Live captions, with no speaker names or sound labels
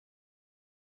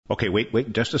Okay,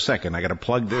 wait, just a second. I gotta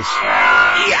plug this.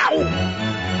 Yow!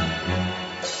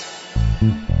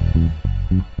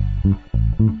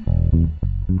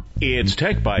 It's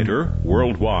TechBiter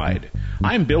Worldwide.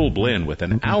 I'm Bill Blinn with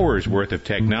an hour's worth of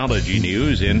technology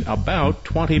news in about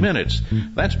 20 minutes.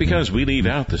 That's because we leave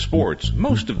out the sports,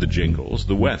 most of the jingles,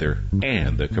 the weather,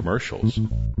 and the commercials.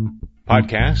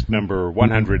 Podcast number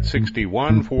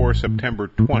 161 for September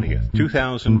 20th,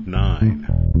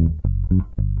 2009.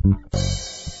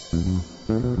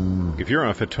 If you're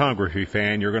a photography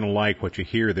fan, you're going to like what you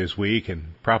hear this week and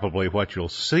probably what you'll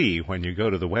see when you go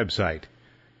to the website.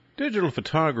 Digital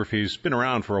photography's been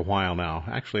around for a while now,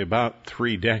 actually about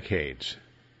 3 decades.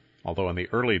 Although in the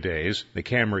early days, the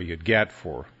camera you'd get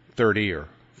for $30,000 or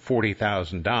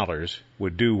 $40,000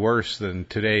 would do worse than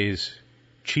today's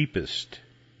cheapest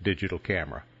digital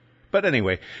camera. But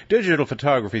anyway, digital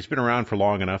photography's been around for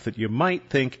long enough that you might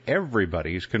think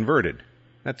everybody's converted.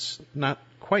 That's not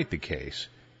quite the case.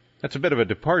 That's a bit of a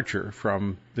departure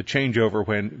from the changeover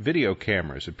when video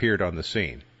cameras appeared on the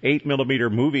scene.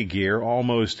 8mm movie gear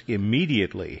almost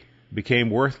immediately became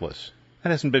worthless.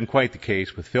 That hasn't been quite the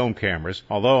case with film cameras.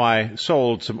 Although I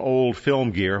sold some old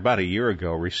film gear about a year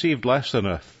ago, received less than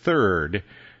a third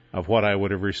of what I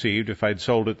would have received if I'd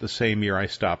sold it the same year I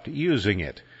stopped using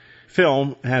it.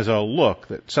 Film has a look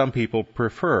that some people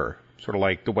prefer, sort of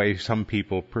like the way some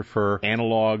people prefer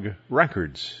analog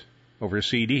records over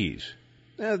CDs.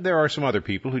 There are some other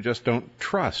people who just don't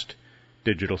trust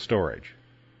digital storage.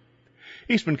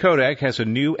 Eastman Kodak has a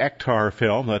new Ektar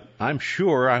film that I'm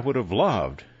sure I would have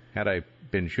loved had I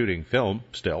been shooting film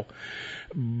still.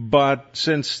 But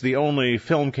since the only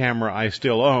film camera I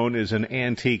still own is an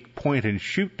antique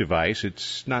point-and-shoot device,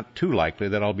 it's not too likely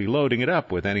that I'll be loading it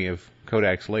up with any of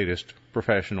Kodak's latest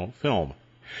professional film.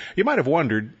 You might have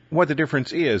wondered what the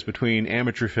difference is between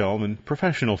amateur film and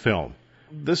professional film.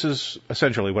 This is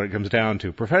essentially what it comes down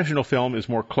to. Professional film is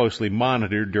more closely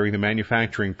monitored during the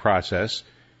manufacturing process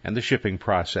and the shipping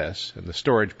process and the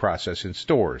storage process in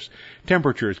stores.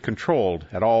 Temperature is controlled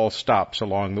at all stops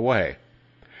along the way.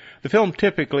 The film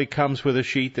typically comes with a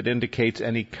sheet that indicates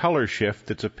any color shift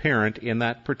that's apparent in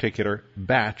that particular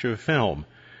batch of film.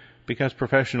 Because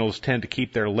professionals tend to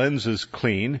keep their lenses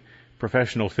clean,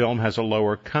 professional film has a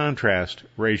lower contrast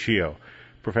ratio.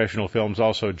 Professional films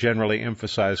also generally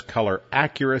emphasize color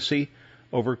accuracy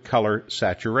over color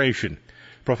saturation.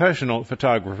 Professional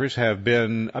photographers have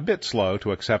been a bit slow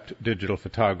to accept digital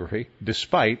photography,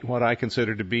 despite what I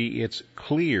consider to be its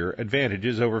clear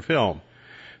advantages over film.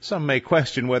 Some may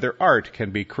question whether art can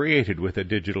be created with a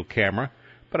digital camera,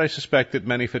 but I suspect that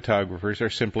many photographers are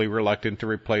simply reluctant to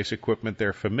replace equipment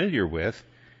they're familiar with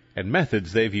and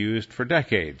methods they've used for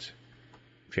decades.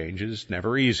 Change is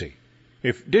never easy.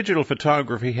 If digital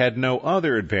photography had no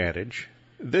other advantage,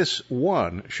 this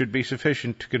one should be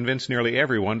sufficient to convince nearly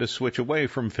everyone to switch away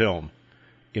from film.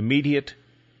 Immediate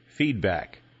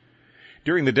feedback.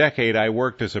 During the decade I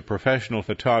worked as a professional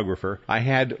photographer, I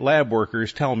had lab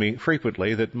workers tell me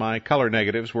frequently that my color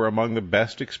negatives were among the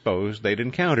best exposed they'd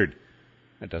encountered.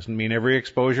 That doesn't mean every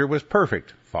exposure was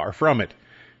perfect. Far from it.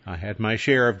 I had my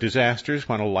share of disasters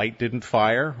when a light didn't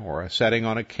fire, or a setting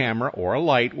on a camera or a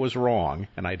light was wrong,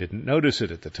 and I didn't notice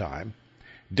it at the time.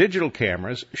 Digital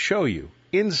cameras show you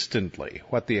instantly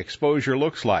what the exposure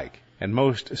looks like, and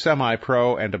most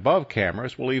semi-pro and above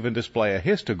cameras will even display a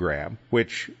histogram,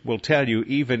 which will tell you,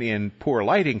 even in poor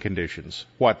lighting conditions,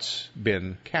 what's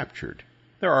been captured.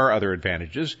 There are other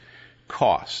advantages.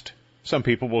 Cost. Some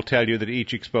people will tell you that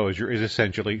each exposure is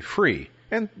essentially free,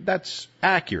 and that's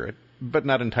accurate, but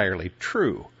not entirely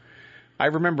true. I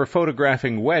remember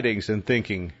photographing weddings and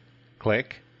thinking,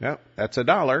 click, well, that's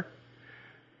 $1.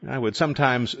 I would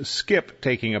sometimes skip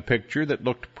taking a picture that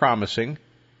looked promising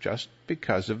just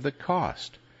because of the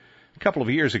cost. A couple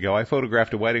of years ago, I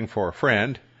photographed a wedding for a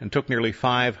friend and took nearly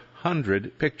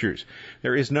 500 pictures.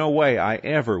 There is no way I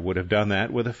ever would have done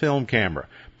that with a film camera.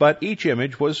 But each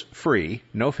image was free,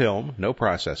 no film, no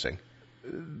processing.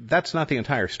 That's not the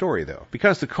entire story, though,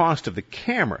 because the cost of the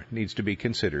camera needs to be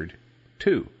considered,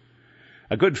 too.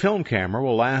 A good film camera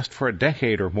will last for a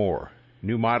decade or more.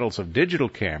 New models of digital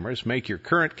cameras make your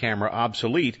current camera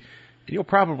obsolete, and you'll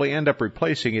probably end up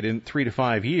replacing it in 3 to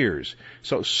 5 years.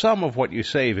 So some of what you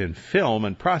save in film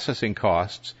and processing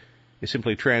costs is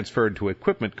simply transferred to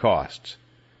equipment costs.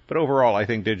 But overall, I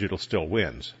think digital still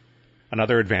wins.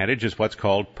 Another advantage is what's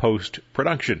called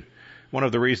post-production. One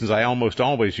of the reasons I almost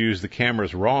always use the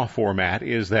camera's RAW format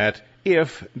is that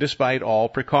if, despite all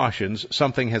precautions,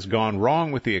 something has gone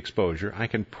wrong with the exposure, I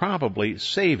can probably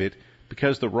save it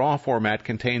because the RAW format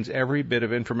contains every bit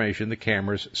of information the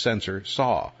camera's sensor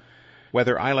saw.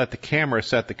 Whether I let the camera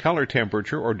set the color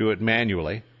temperature or do it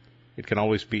manually, It can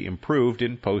always be improved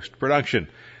in post-production.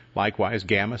 Likewise,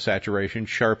 gamma, saturation,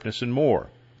 sharpness, and more.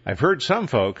 I've heard some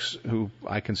folks, who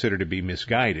I consider to be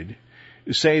misguided,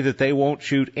 say that they won't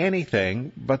shoot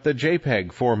anything but the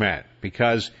JPEG format,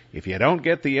 because if you don't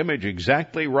get the image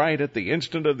exactly right at the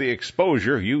instant of the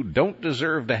exposure, you don't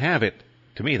deserve to have it.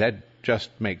 To me, that just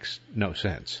makes no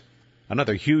sense.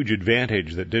 Another huge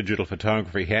advantage that digital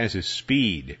photography has is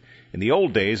speed. In the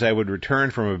old days, I would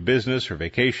return from a business or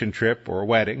vacation trip or a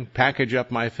wedding, package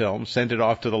up my film, send it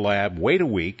off to the lab, wait a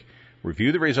week,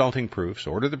 review the resulting proofs,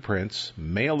 order the prints,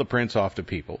 mail the prints off to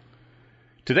people.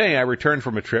 Today, I return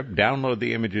from a trip, download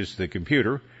the images to the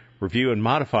computer, review and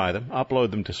modify them,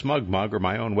 upload them to SmugMug or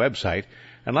my own website,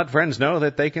 and let friends know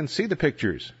that they can see the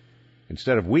pictures.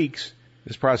 Instead of weeks,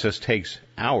 this process takes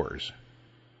hours.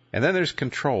 And then there's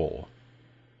control.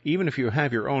 Even if you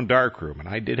have your own darkroom, and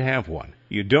I did have one,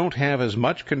 you don't have as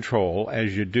much control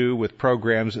as you do with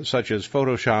programs such as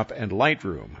Photoshop and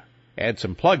Lightroom. Add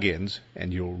some plugins,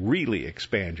 and you'll really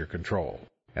expand your control.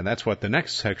 And that's what the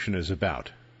next section is about.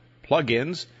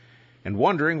 Plugins, and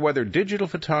wondering whether digital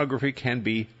photography can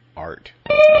be art.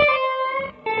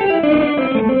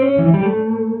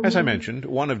 As I mentioned,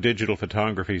 one of digital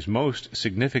photography's most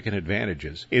significant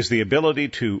advantages is the ability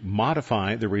to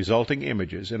modify the resulting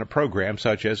images in a program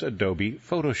such as Adobe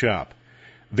Photoshop.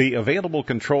 The available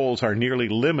controls are nearly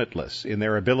limitless in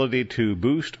their ability to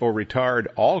boost or retard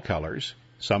all colors,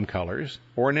 some colors,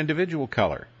 or an individual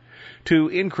color, to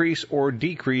increase or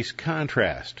decrease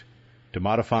contrast, to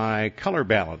modify color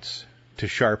balance, to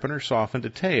sharpen or soften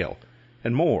detail,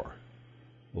 and more.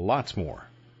 Lots more.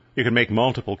 You can make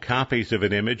multiple copies of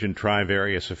an image and try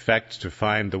various effects to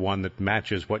find the one that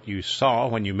matches what you saw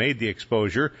when you made the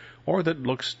exposure, or that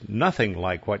looks nothing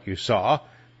like what you saw,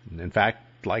 in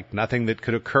fact, like nothing that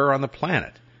could occur on the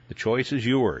planet. The choice is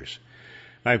yours.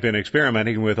 I've been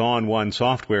experimenting with On1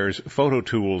 Software's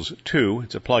PhotoTools 2.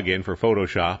 It's a plug-in for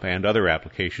Photoshop and other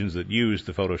applications that use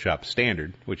the Photoshop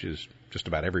standard, which is just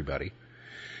about everybody.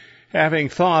 Having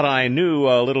thought I knew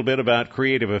a little bit about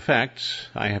creative effects,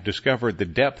 I have discovered the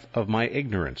depth of my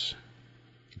ignorance.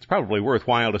 It's probably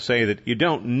worthwhile to say that you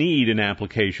don't need an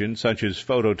application such as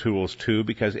PhotoTools 2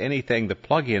 because anything the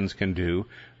plugins can do,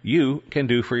 you can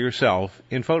do for yourself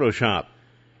in Photoshop.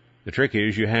 The trick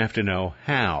is you have to know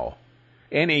how.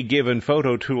 Any given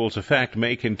PhotoTools effect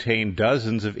may contain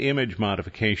dozens of image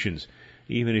modifications.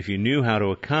 Even if you knew how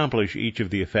to accomplish each of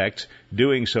the effects,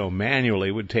 doing so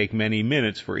manually would take many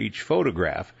minutes for each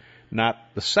photograph, not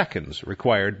the seconds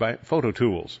required by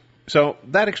PhotoTools. So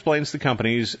that explains the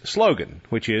company's slogan,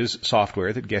 which is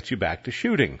software that gets you back to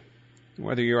shooting.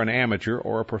 Whether you're an amateur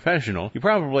or a professional, you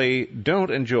probably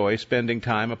don't enjoy spending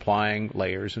time applying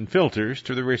layers and filters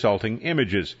to the resulting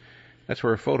images. That's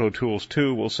where PhotoTools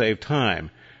 2 will save time.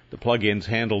 The plugins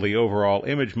handle the overall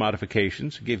image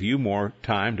modifications, give you more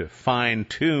time to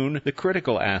fine-tune the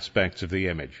critical aspects of the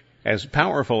image. As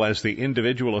powerful as the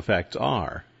individual effects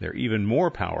are, they're even more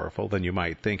powerful than you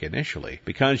might think initially,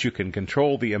 because you can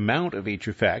control the amount of each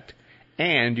effect,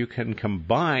 and you can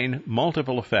combine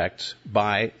multiple effects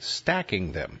by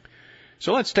stacking them.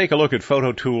 So let's take a look at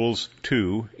PhotoTools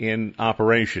 2 in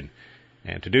operation.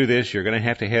 And to do this, you're going to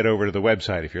have to head over to the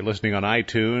website. If you're listening on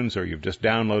iTunes or you've just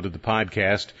downloaded the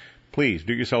podcast, please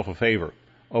do yourself a favor.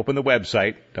 Open the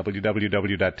website,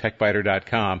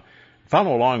 www.techbiter.com.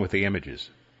 Follow along with the images.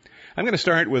 I'm going to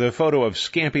start with a photo of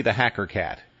Scampy the Hacker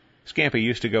Cat. Scampy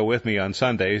used to go with me on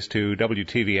Sundays to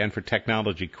WTVN for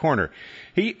Technology Corner.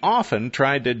 He often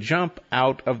tried to jump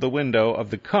out of the window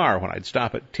of the car when I'd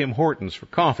stop at Tim Hortons for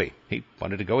coffee. He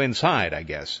wanted to go inside, I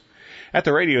guess. At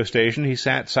the radio station, he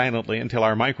sat silently until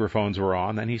our microphones were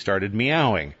on, then he started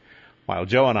meowing. While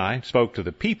Joe and I spoke to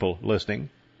the people listening,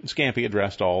 Scampy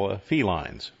addressed all the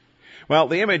felines. Well,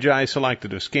 the image I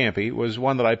selected of Scampy was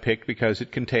one that I picked because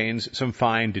it contains some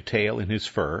fine detail in his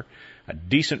fur, a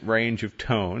decent range of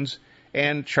tones,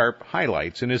 and sharp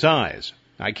highlights in his eyes.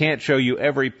 I can't show you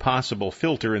every possible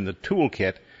filter in the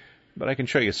toolkit, but I can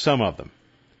show you some of them.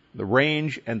 The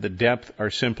range and the depth are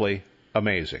simply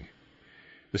amazing.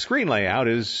 The screen layout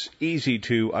is easy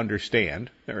to understand.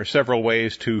 There are several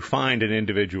ways to find an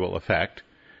individual effect.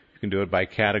 You can do it by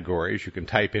categories. You can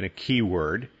type in a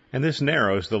keyword, and this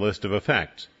narrows the list of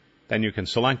effects. Then you can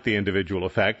select the individual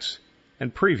effects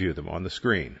and preview them on the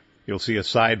screen. You'll see a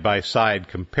side-by-side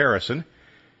comparison,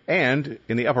 and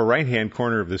in the upper right-hand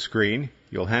corner of the screen,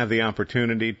 you'll have the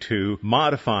opportunity to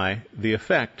modify the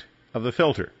effect of the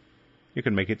filter. You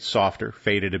can make it softer,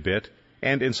 fade it a bit,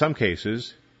 and in some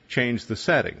cases, change the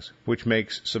settings, which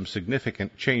makes some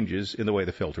significant changes in the way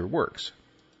the filter works.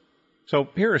 So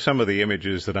here are some of the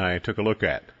images that I took a look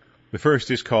at. The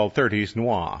first is called 30s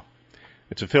Noir.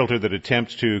 It's a filter that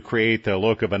attempts to create the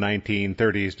look of a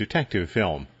 1930s detective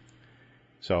film.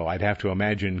 So I'd have to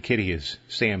imagine Kitty as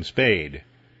Sam Spade.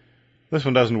 This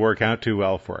one doesn't work out too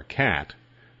well for a cat,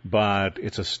 but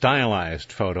it's a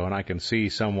stylized photo, and I can see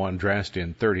someone dressed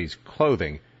in 30s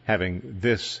clothing having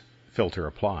this filter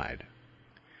applied.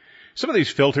 Some of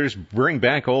these filters bring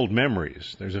back old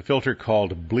memories. There's a filter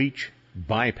called Bleach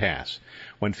Bypass.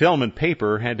 When film and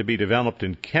paper had to be developed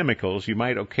in chemicals, you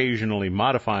might occasionally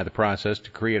modify the process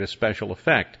to create a special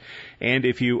effect. And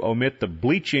if you omit the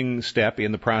bleaching step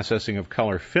in the processing of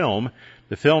color film,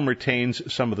 the film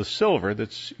retains some of the silver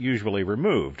that's usually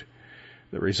removed.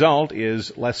 The result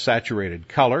is less saturated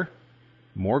color,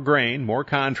 more grain, more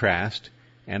contrast,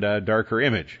 and a darker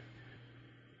image.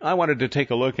 I wanted to take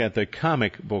a look at the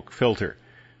comic book filter.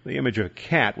 The image of a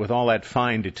cat with all that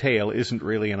fine detail isn't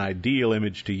really an ideal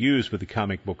image to use with the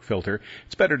comic book filter.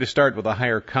 It's better to start with a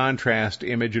higher contrast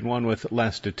image and one with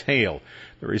less detail.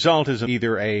 The result is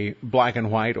either a black and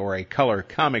white or a color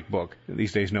comic book,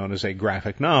 these days known as a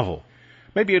graphic novel.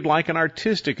 Maybe you'd like an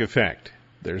artistic effect.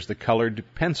 There's the colored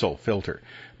pencil filter.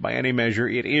 By any measure,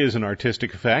 it is an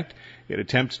artistic effect. It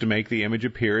attempts to make the image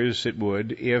appear as it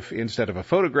would if, instead of a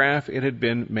photograph, it had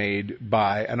been made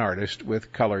by an artist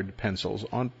with colored pencils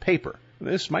on paper.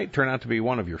 This might turn out to be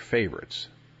one of your favorites.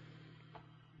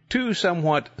 Two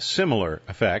somewhat similar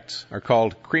effects are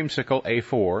called Creamsicle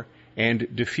A4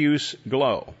 and Diffuse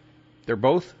Glow. They're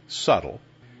both subtle.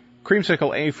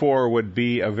 Creamsicle A4 would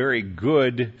be a very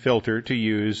good filter to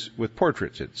use with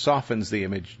portraits. It softens the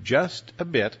image just a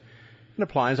bit and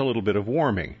applies a little bit of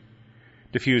warming.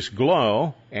 Diffuse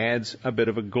Glow adds a bit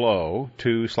of a glow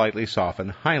to slightly soften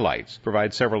highlights,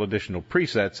 provides several additional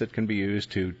presets that can be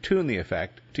used to tune the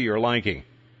effect to your liking.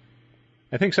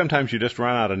 I think sometimes you just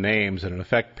run out of names and an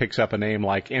effect picks up a name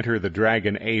like Enter the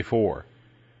Dragon A4.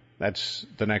 That's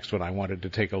the next one I wanted to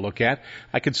take a look at.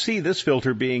 I could see this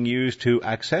filter being used to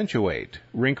accentuate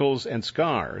wrinkles and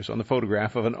scars on the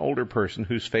photograph of an older person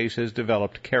whose face has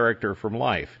developed character from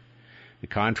life. The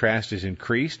contrast is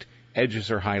increased,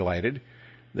 edges are highlighted,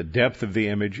 the depth of the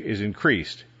image is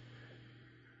increased.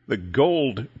 The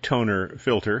gold toner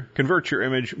filter converts your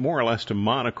image more or less to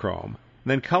monochrome,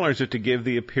 then colors it to give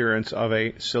the appearance of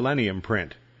a selenium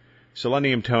print.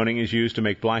 Selenium toning is used to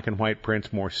make black and white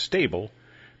prints more stable.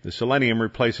 The selenium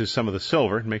replaces some of the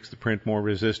silver and makes the print more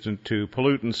resistant to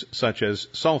pollutants such as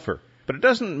sulfur. But it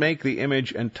doesn't make the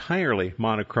image entirely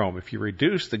monochrome. If you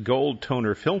reduce the gold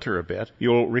toner filter a bit,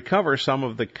 you'll recover some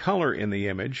of the color in the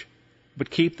image, but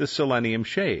keep the selenium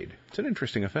shade. It's an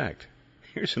interesting effect.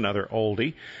 Here's another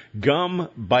oldie, gum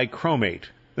bichromate.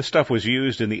 This stuff was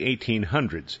used in the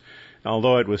 1800s.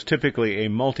 Although it was typically a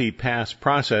multi-pass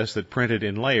process that printed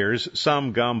in layers,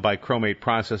 some gum bichromate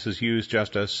processes used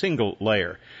just a single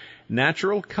layer.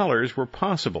 Natural colors were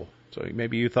possible. So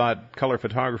maybe you thought color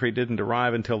photography didn't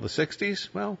arrive until the 60s?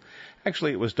 Well,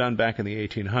 actually it was done back in the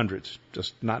 1800s,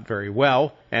 just not very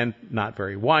well and not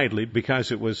very widely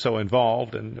because it was so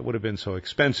involved and it would have been so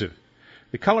expensive.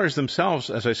 The colors themselves,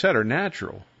 as I said, are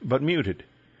natural, but muted.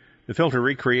 The filter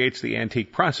recreates the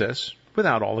antique process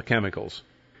without all the chemicals.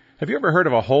 Have you ever heard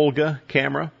of a Holga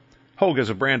camera? Holga is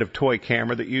a brand of toy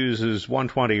camera that uses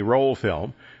 120 roll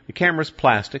film. The camera's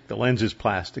plastic, the lens is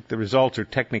plastic, the results are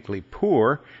technically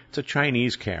poor. It's a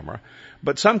Chinese camera,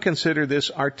 but some consider this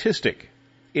artistic.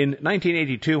 In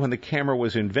 1982, when the camera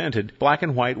was invented, black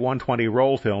and white 120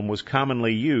 roll film was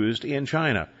commonly used in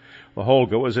China. The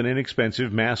Holga was an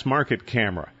inexpensive mass-market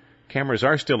camera. Cameras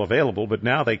are still available, but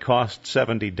now they cost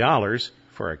 $70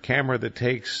 for a camera that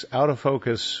takes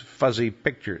out-of-focus, fuzzy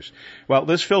pictures. Well,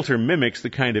 this filter mimics the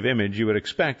kind of image you would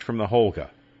expect from the Holga.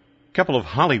 A couple of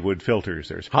Hollywood filters.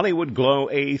 There's Hollywood Glow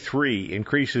A3,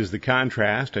 increases the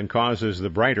contrast and causes the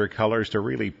brighter colors to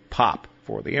really pop.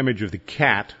 For the image of the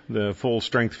cat, the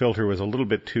full-strength filter was a little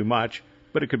bit too much,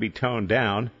 but it could be toned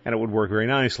down, and it would work very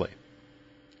nicely.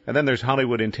 And then there's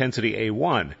Hollywood Intensity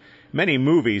A1. Many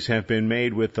movies have been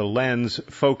made with the lens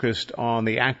focused on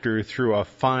the actor through a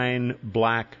fine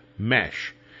black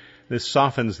mesh. This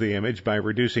softens the image by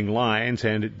reducing lines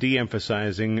and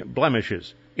de-emphasizing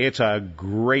blemishes. It's a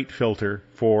great filter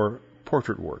for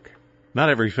portrait work. Not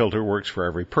every filter works for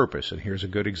every purpose, and here's a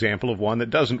good example of one that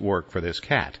doesn't work for this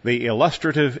cat. The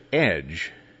Illustrative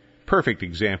Edge. Perfect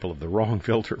example of the wrong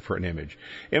filter for an image.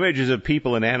 Images of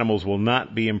people and animals will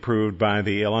not be improved by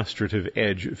the Illustrative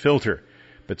Edge filter,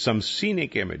 but some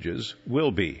scenic images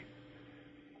will be.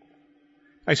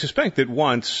 I suspect that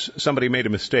once somebody made a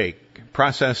mistake,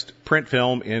 processed print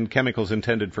film in chemicals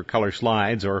intended for color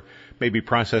slides, or maybe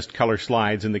processed color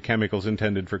slides in the chemicals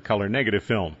intended for color negative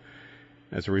film.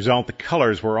 As a result, the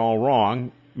colors were all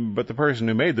wrong, but the person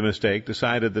who made the mistake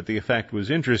decided that the effect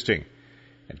was interesting,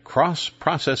 and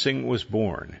cross-processing was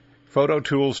born. Photo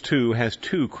Tools 2 has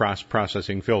two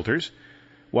cross-processing filters,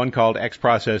 one called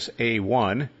XProcess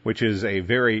A1, which is a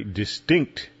very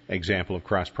distinct example of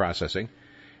cross-processing,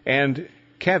 and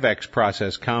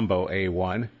KevXProcess Combo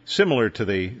A1, similar to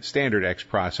the standard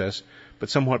XProcess, but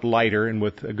somewhat lighter and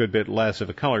with a good bit less of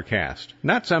a color cast.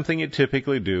 Not something you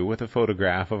typically do with a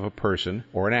photograph of a person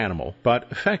or an animal, but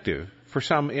effective for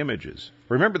some images.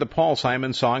 Remember the Paul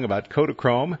Simon song about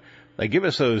Kodachrome? They give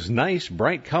us those nice,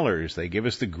 bright colors. They give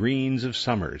us the greens of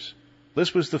summers.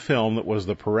 This was the film that was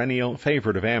the perennial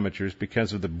favorite of amateurs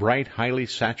because of the bright, highly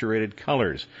saturated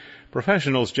colors.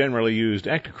 Professionals generally used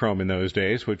Ektachrome in those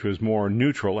days, which was more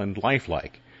neutral and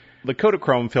lifelike. The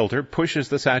Kodachrome filter pushes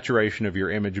the saturation of your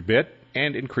image a bit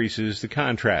and increases the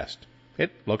contrast.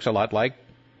 It looks a lot like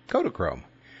Kodachrome.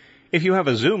 If you have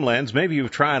a zoom lens, maybe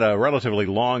you've tried a relatively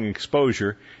long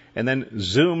exposure and then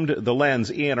zoomed the lens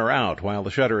in or out while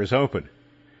the shutter is open.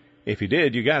 If you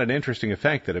did, you got an interesting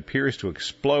effect that appears to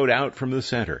explode out from the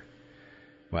center.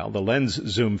 Well, the lens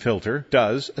zoom filter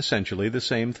does essentially the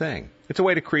same thing. It's a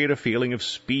way to create a feeling of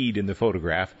speed in the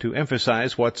photograph to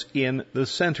emphasize what's in the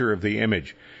center of the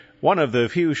image. One of the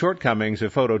few shortcomings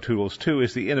of Photo Tools 2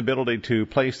 is the inability to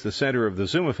place the center of the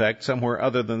zoom effect somewhere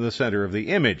other than the center of the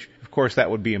image. Of course,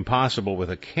 that would be impossible with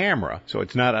a camera, so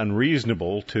it's not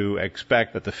unreasonable to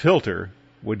expect that the filter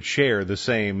would share the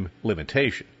same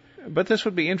limitation. But this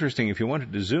would be interesting if you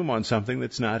wanted to zoom on something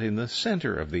that's not in the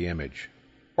center of the image.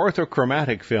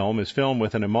 Orthochromatic film is film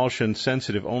with an emulsion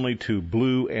sensitive only to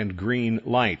blue and green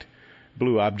light.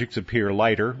 Blue objects appear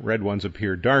lighter, red ones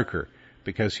appear darker.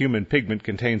 Because human pigment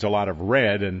contains a lot of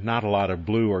red and not a lot of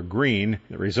blue or green,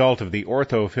 the result of the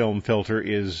ortho film filter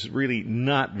is really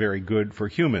not very good for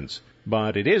humans.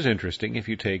 But it is interesting if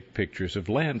you take pictures of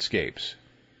landscapes.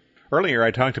 Earlier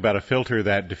I talked about a filter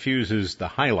that diffuses the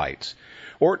highlights.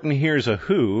 Orton Here's a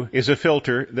Who is a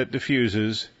filter that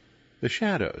diffuses the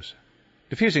shadows.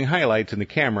 Diffusing highlights in the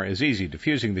camera is easy.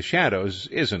 Diffusing the shadows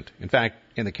isn't. In fact,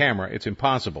 in the camera, it's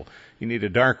impossible. You need a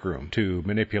darkroom to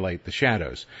manipulate the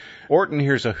shadows. Orton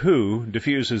Here's a Who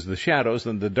diffuses the shadows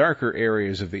in the darker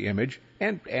areas of the image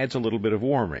and adds a little bit of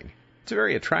warming. It's a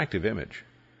very attractive image.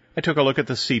 I took a look at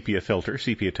the sepia filter,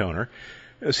 sepia toner.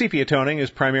 Sepia toning is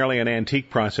primarily an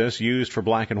antique process used for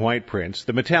black and white prints.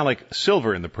 The metallic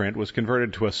silver in the print was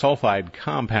converted to a sulfide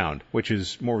compound, which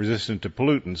is more resistant to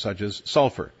pollutants such as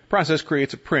sulfur. The process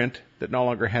creates a print that no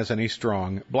longer has any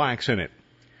strong blacks in it.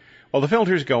 Well, the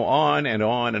filters go on and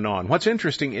on and on. What's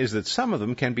interesting is that some of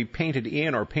them can be painted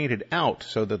in or painted out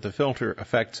so that the filter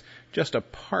affects just a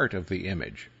part of the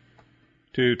image.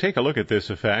 To take a look at this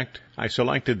effect, I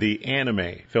selected the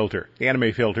Anime filter. The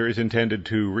Anime filter is intended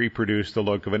to reproduce the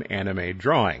look of an anime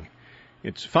drawing.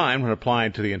 It's fine when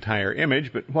applied to the entire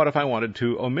image, but what if I wanted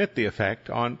to omit the effect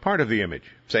on part of the image?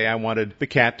 Say I wanted the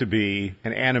cat to be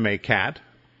an anime cat,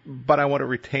 but I want to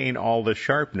retain all the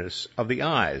sharpness of the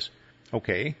eyes.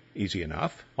 Okay, easy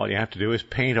enough. All you have to do is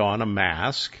paint on a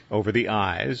mask over the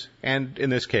eyes, and in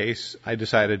this case, I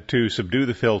decided to subdue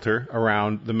the filter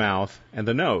around the mouth and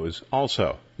the nose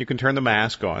also. You can turn the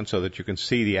mask on so that you can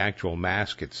see the actual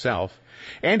mask itself,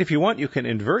 and if you want, you can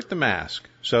invert the mask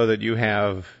so that you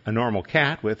have a normal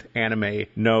cat with anime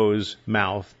nose,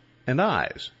 mouth, and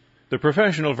eyes. The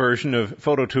professional version of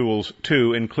Photo Tools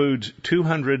 2 includes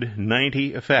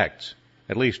 290 effects,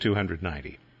 at least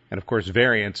 290. And of course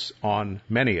variants on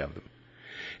many of them.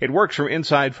 It works from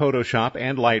inside Photoshop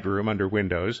and Lightroom under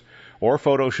Windows, or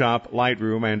Photoshop,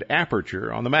 Lightroom, and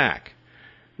Aperture on the Mac.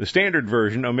 The standard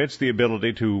version omits the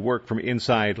ability to work from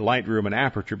inside Lightroom and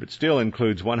Aperture, but still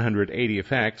includes 180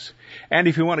 effects. And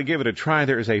if you want to give it a try,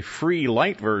 there is a free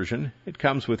light version. It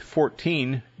comes with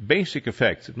 14 basic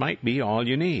effects. It might be all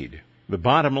you need. The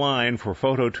bottom line for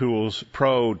Photo Tools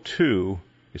Pro 2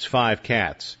 is 5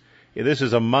 cats. This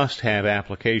is a must-have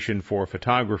application for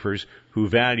photographers who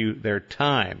value their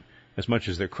time as much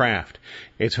as their craft.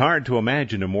 It's hard to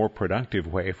imagine a more productive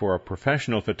way for a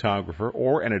professional photographer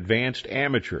or an advanced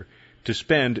amateur to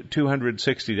spend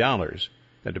 $260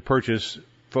 than to purchase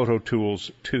Photo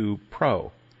Tools 2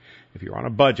 Pro. If you're on a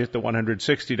budget, the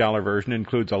 $160 version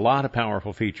includes a lot of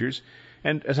powerful features,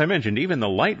 and as I mentioned, even the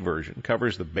light version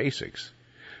covers the basics.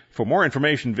 For more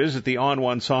information, visit the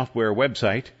On1 Software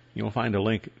website. You'll find a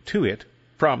link to it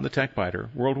from the TechBiter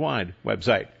Worldwide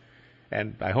website.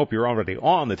 And I hope you're already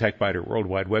on the TechBiter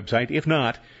Worldwide website. If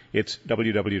not, it's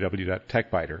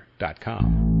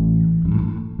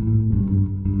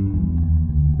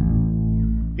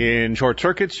www.techbiter.com. In short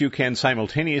circuits, you can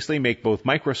simultaneously make both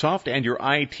Microsoft and your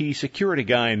IT security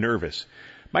guy nervous.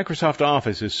 Microsoft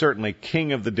Office is certainly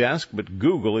king of the desk, but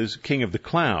Google is king of the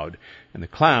cloud, and the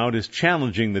cloud is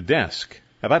challenging the desk.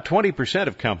 About 20%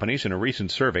 of companies in a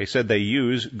recent survey said they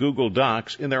use Google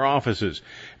Docs in their offices.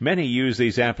 Many use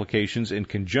these applications in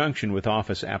conjunction with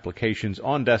Office applications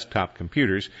on desktop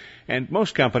computers, and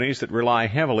most companies that rely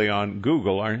heavily on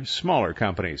Google are smaller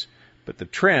companies. But the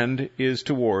trend is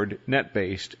toward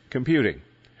net-based computing.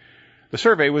 The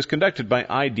survey was conducted by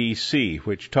IDC,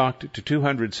 which talked to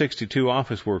 262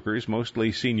 office workers,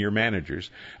 mostly senior managers.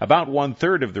 About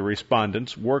one-third of the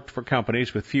respondents worked for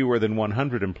companies with fewer than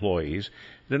 100 employees,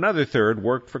 and another third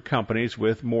worked for companies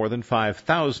with more than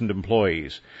 5,000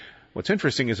 employees. What's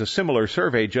interesting is a similar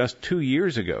survey just 2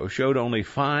 years ago showed only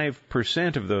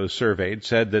 5% of those surveyed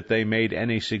said that they made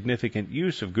any significant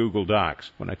use of Google Docs.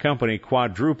 When a company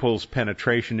quadruples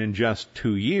penetration in just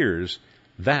 2 years,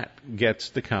 that gets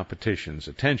the competition's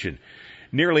attention.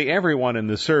 Nearly everyone in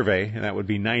the survey, and that would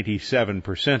be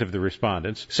 97% of the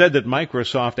respondents, said that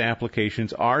Microsoft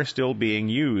applications are still being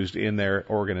used in their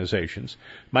organizations.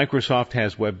 Microsoft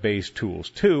has web-based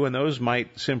tools too, and those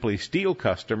might simply steal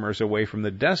customers away from the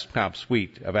desktop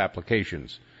suite of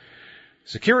applications.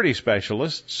 Security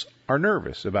specialists are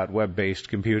nervous about web-based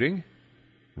computing.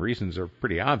 Reasons are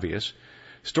pretty obvious.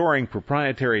 Storing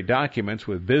proprietary documents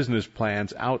with business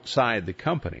plans outside the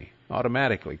company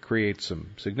automatically creates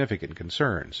some significant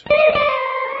concerns.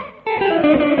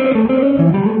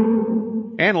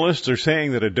 Analysts are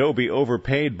saying that Adobe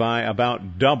overpaid by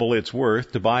about double its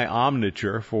worth to buy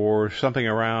Omniture for something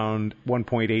around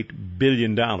 $1.8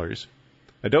 billion.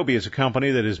 Adobe is a company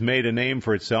that has made a name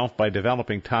for itself by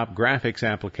developing top graphics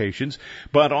applications,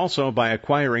 but also by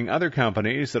acquiring other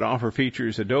companies that offer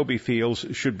features Adobe feels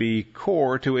should be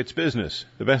core to its business.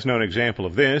 The best-known example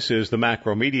of this is the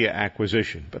Macromedia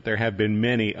acquisition, but there have been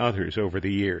many others over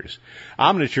the years.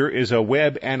 Omniture is a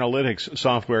web analytics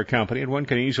software company, and one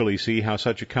can easily see how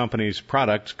such a company's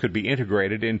products could be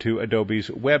integrated into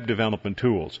Adobe's web development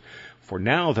tools. For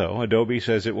now, though, Adobe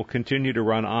says it will continue to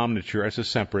run Omniture as a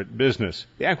separate business.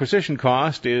 The acquisition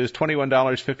cost is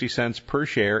 $21.50 per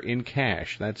share in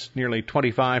cash. That's nearly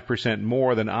 25%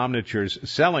 more than Omniture's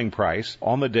selling price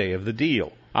on the day of the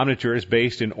deal. Omniture is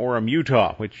based in Orem,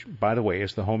 Utah, which, by the way,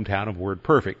 is the hometown of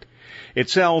WordPerfect. It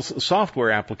sells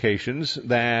software applications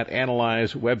that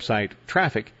analyze website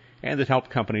traffic and that help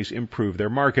companies improve their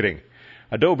marketing.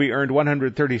 Adobe earned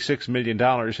 $136 million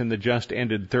in the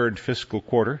just-ended third fiscal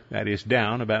quarter. That is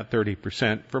down about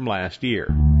 30% from last year.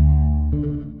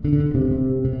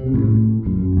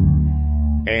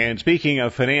 And speaking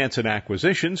of finance and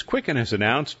acquisitions, Quicken has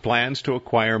announced plans to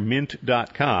acquire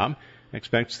Mint.com.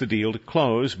 Expects the deal to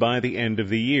close by the end of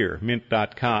the year.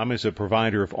 Mint.com is a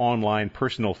provider of online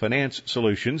personal finance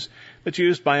solutions that's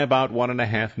used by about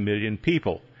 1.5 million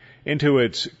people.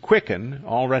 Intuit's Quicken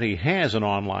already has an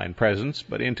online presence,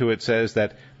 but Intuit says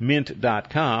that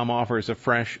Mint.com offers a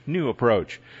fresh, new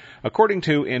approach. According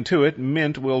to Intuit,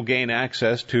 Mint will gain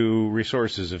access to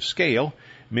resources of scale.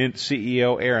 Mint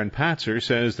CEO Aaron Patzer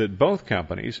says that both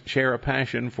companies share a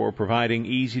passion for providing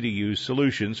easy-to-use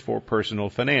solutions for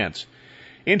personal finance.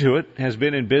 Intuit has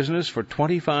been in business for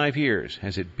 25 years.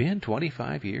 Has it been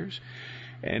 25 years?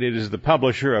 And it is the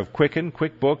publisher of Quicken,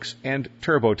 QuickBooks, and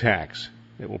TurboTax.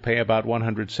 It will pay about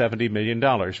 $170 million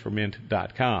for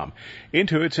Mint.com.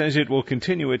 Intuit says it will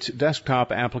continue its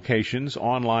desktop applications,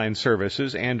 online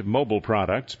services, and mobile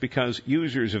products because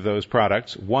users of those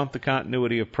products want the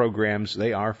continuity of programs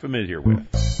they are familiar with.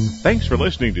 Thanks for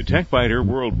listening to TechBiter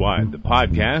Worldwide, the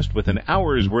podcast with an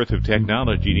hour's worth of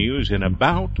technology news in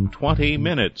about 20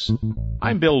 minutes.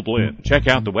 I'm Bill Blinn. Check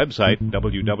out the website,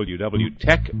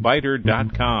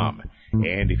 www.techbiter.com.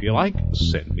 And if you like,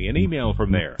 send me an email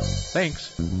from there.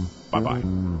 Thanks. Bye-bye.